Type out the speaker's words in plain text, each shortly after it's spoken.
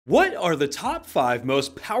What are the top 5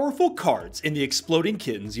 most powerful cards in the Exploding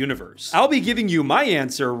Kittens universe? I'll be giving you my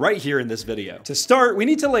answer right here in this video. To start, we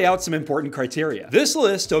need to lay out some important criteria. This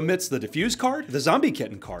list omits the Diffuse card, the Zombie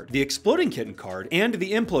Kitten card, the Exploding Kitten card, and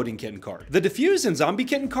the Imploding Kitten card. The Diffuse and Zombie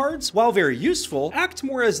Kitten cards, while very useful, act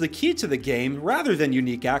more as the key to the game rather than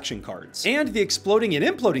unique action cards. And the Exploding and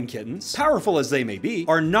Imploding Kittens, powerful as they may be,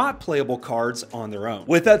 are not playable cards on their own.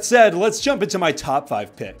 With that said, let's jump into my top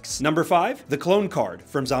 5 picks. Number 5, the Clone card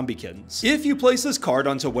from Zombie Kittens. If you place this card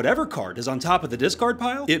onto whatever card is on top of the discard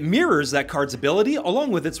pile, it mirrors that card's ability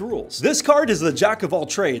along with its rules. This card is the jack of all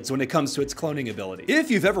trades when it comes to its cloning ability. If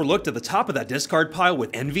you've ever looked at the top of that discard pile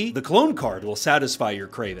with envy, the Clone card will satisfy your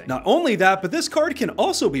craving. Not only that, but this card can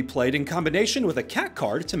also be played in combination with a cat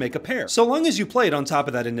card to make a pair, so long as you play it on top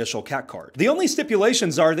of that initial cat card. The only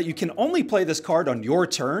stipulations are that you can only play this card on your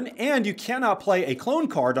turn, and you cannot play a clone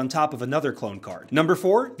card on top of another clone card. Number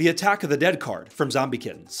 4, the Attack of the Dead card from Zombie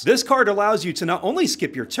Kittens. This card allows you to not only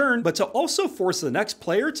skip your turn, but to also force the next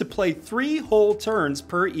player to play 3 whole turns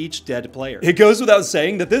per each dead player. It goes without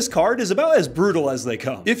saying that this card is about as brutal as they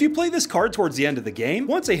come. If you play this card towards the end of the game,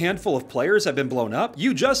 once a handful of players have been blown up,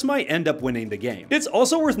 you just might end up winning the game. It's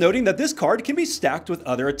also worth noting that this card can be stacked with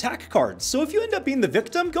other attack cards, so if you end up being the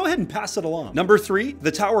victim, go ahead and pass it along. Number 3,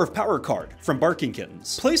 the Tower of Power card from Barking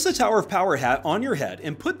Kittens. Place the Tower of Power hat on your head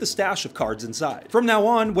and put the stash of cards inside. From now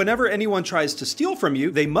on, whenever anyone tries to steal from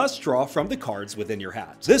you, they must draw from the cards within your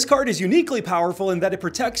hat. This card is uniquely powerful in that it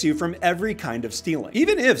protects you from every kind of stealing.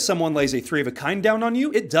 Even if someone lays a 3 of a kind down on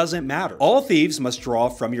you, it doesn't matter. All thieves must draw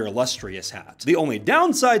from your illustrious hat. The only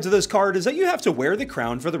downside to this card is that you have to wear the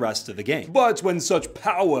crown for the rest of the game. But when such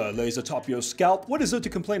power lays atop your scalp, what is it to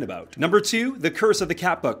complain about? Number 2, the Curse of the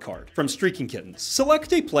Catbuck card from Streaking Kittens.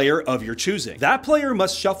 Select a player of your choosing. That player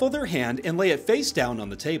must shuffle their hand and lay it face down on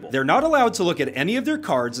the table. They're not allowed to look at any of their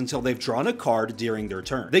cards until they've drawn a card during their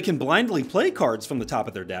turn. They can blindly play cards from the top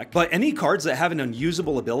of their deck, but any cards that have an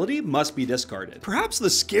unusable ability must be discarded. Perhaps the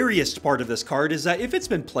scariest part of this card is that if it's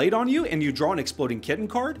been played on you and you draw an Exploding Kitten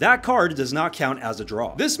card, that card does not count as a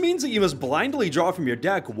draw. This means that you must blindly draw from your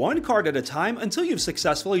deck 1 card at a time until you've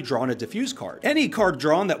successfully drawn a Diffuse card. Any card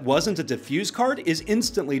drawn that wasn't a Diffuse card is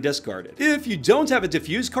instantly discarded. If you don't have a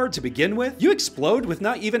Diffuse card to begin with, you explode with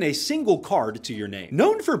not even a single card to your name.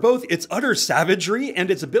 Known for both its utter savagery and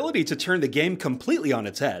its ability to turn the game completely on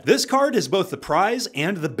its head, this card is both the prize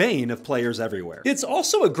and the bane of players everywhere. It's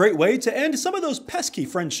also a great way to end some of those pesky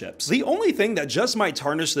friendships. The only thing that just might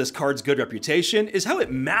tarnish this card's good reputation is how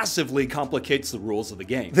it massively complicates the rules of the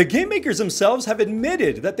game. The game makers themselves have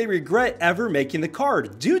admitted that they regret ever making the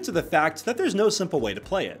card due to the fact that there's no simple way to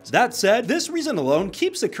play it. That said, this reason alone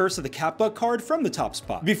keeps the Curse of the Catbuck card from the top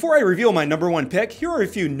spot. Before I reveal my number 1 pick, here are a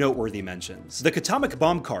few noteworthy mentions. The Atomic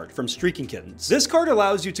Bomb card from Streaking Kittens. This card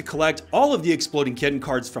allows you to collect all of the Exploding Kitten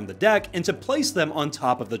cards from the deck and to place them on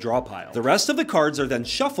top of the draw pile. The rest of the cards are then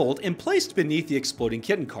shuffled and placed beneath the Exploding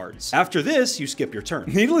Kitten cards. After this, you skip your turn.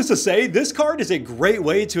 Needless to say, this card is a great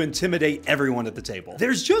way to intimidate everyone at the table.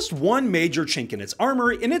 There's just one major chink in its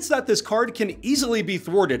armor, and it's that this card can easily be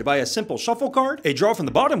thwarted by a simple shuffle card, a draw from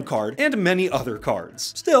the bottom card, and many other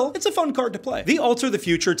cards. Still, it's a fun card to play. The Alter the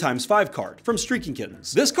Future ×5 card from Streaking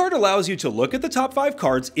Kittens. This card allows you to look at the top 5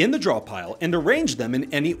 cards in the draw pile and arrange them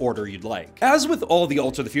in any order you'd like. As with all the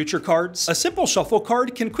Alter the Future cards, a simple shuffle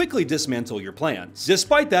card can quickly dismantle your plans.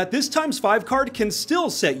 Despite that, this ×5 card can still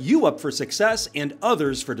set you up for success and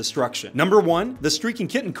others for destruction. Number 1, the Streaking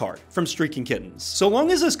Kitten card from Streaking Kittens. So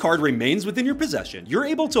long as this card remains within your possession, you're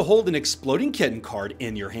able to hold an Exploding Kitten card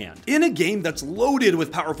in your hand. In a game that's loaded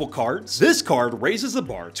with powerful cards, this card raises the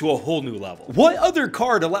bar to a whole new level. What other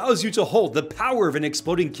card allows you to hold the power of an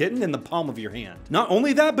Exploding Kitten in the palm of your hand? Not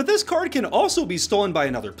only that, but this card can also be stolen by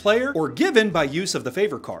another player or given by use of the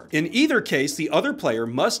favor card. In either case, the other player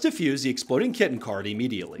must diffuse the Exploding Kitten card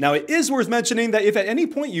immediately. Now, it is worth mentioning that if at any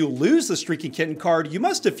point you lose the Streaking Kitten card, you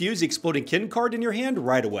must diffuse the Exploding Kitten card in your hand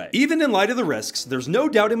right away. Even in light of the risks, there's no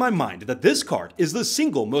doubt in my mind that this card is the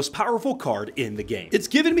single most powerful card in the game. It's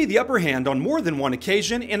given me the upper hand on more than one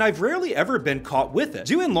occasion, and I've rarely ever been caught with it,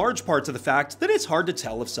 due in large part to the fact that it's hard to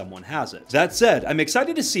tell if someone has it. That said, I'm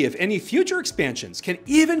excited to see if any future expansions can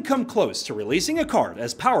even come close to releasing a card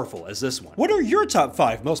as powerful as this one. What are your top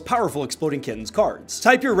 5 most powerful Exploding Kittens cards?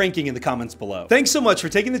 Type your ranking in the comments below. Thanks so much for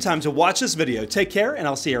taking the time to watch this video. Take care, and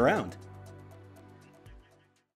I'll see you around.